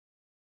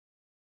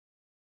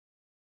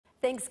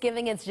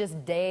Thanksgiving is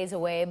just days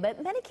away,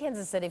 but many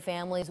Kansas City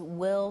families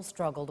will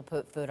struggle to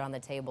put food on the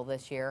table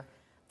this year.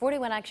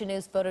 41 Action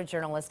News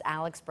photojournalist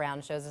Alex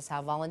Brown shows us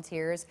how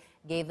volunteers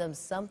gave them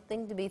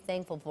something to be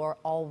thankful for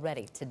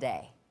already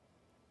today.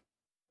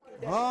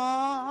 Only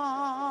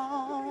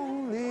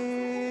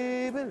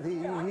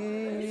believe.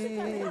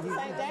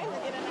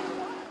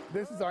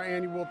 This is our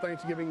annual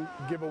Thanksgiving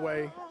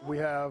giveaway. We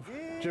have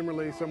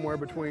generally somewhere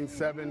between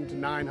 700 to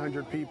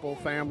 900 people,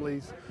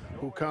 families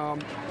who come.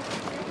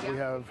 We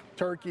have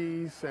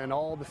turkeys and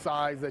all the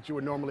sides that you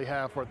would normally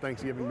have for a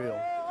Thanksgiving meal.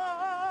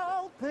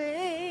 All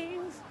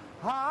things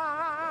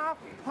are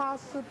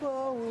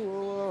possible.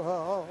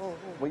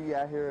 We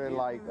out here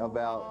like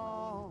about,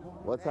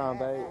 what time,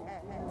 babe?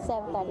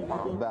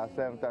 7:35. About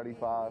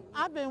 7:35.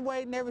 I've been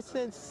waiting ever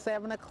since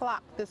 7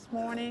 o'clock this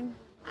morning.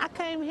 I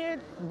came here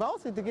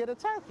mostly to get a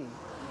turkey,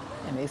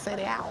 and they say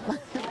they're out.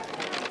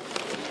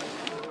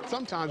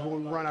 Sometimes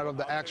when we run out of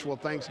the actual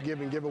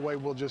Thanksgiving giveaway,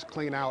 we'll just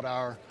clean out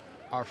our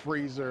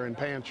freezer and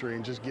pantry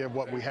and just give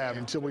what we have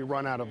until we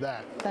run out of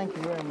that. Thank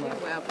you very much.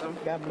 You're welcome.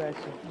 God bless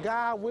you.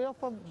 God will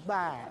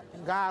provide.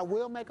 God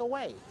will make a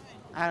way.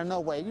 Out of no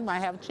way. You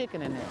might have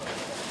chicken in there.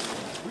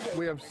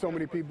 We have so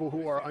many people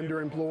who are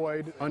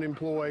underemployed,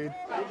 unemployed.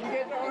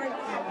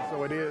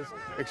 So it is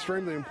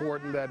extremely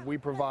important that we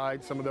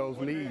provide some of those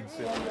needs.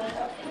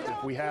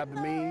 If we have the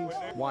means,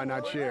 why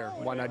not share?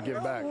 Why not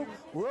give back?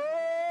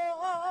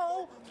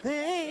 Whoa,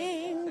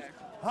 things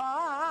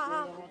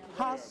are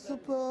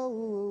possible.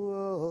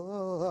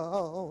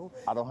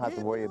 I don't have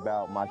to worry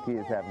about my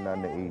kids having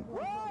nothing to eat.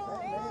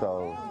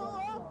 So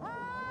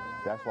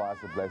that's why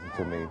it's a blessing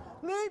to me.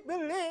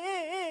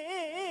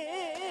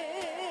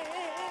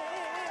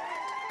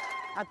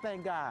 I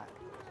thank God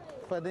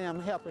for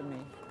them helping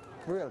me,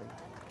 really.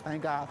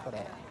 Thank God for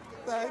that.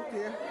 Thank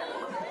you.